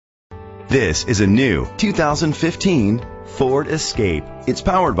This is a new 2015 Ford Escape. It's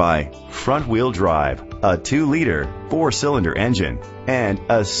powered by front-wheel drive, a 2-liter, 4-cylinder engine, and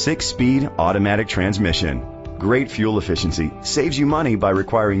a 6-speed automatic transmission. Great fuel efficiency saves you money by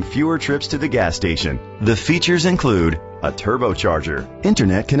requiring fewer trips to the gas station. The features include a turbocharger,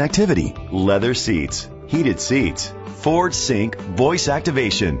 internet connectivity, leather seats, heated seats, Ford Sync voice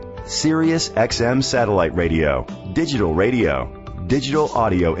activation, Sirius XM satellite radio, digital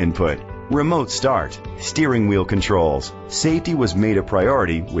audio input, remote start, steering wheel controls. Safety was made a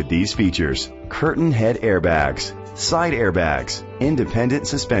priority with these features: curtain head airbags, side airbags, independent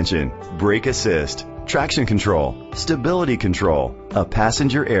suspension, brake assist, traction control, stability control, a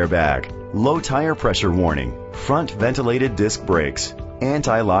passenger airbag, low tire pressure warning, front ventilated disc brakes,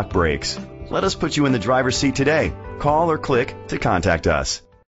 anti-lock brakes. Let us put you in the driver's seat today. Call or click to contact us.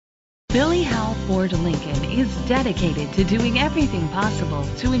 Billy Howell Ford Lincoln is dedicated to doing everything possible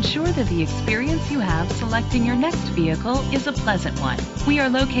to ensure that the experience you have selecting your next vehicle is a pleasant one. We are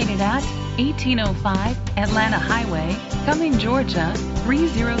located at 1805 Atlanta Highway, Cumming, Georgia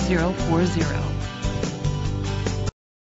 30040.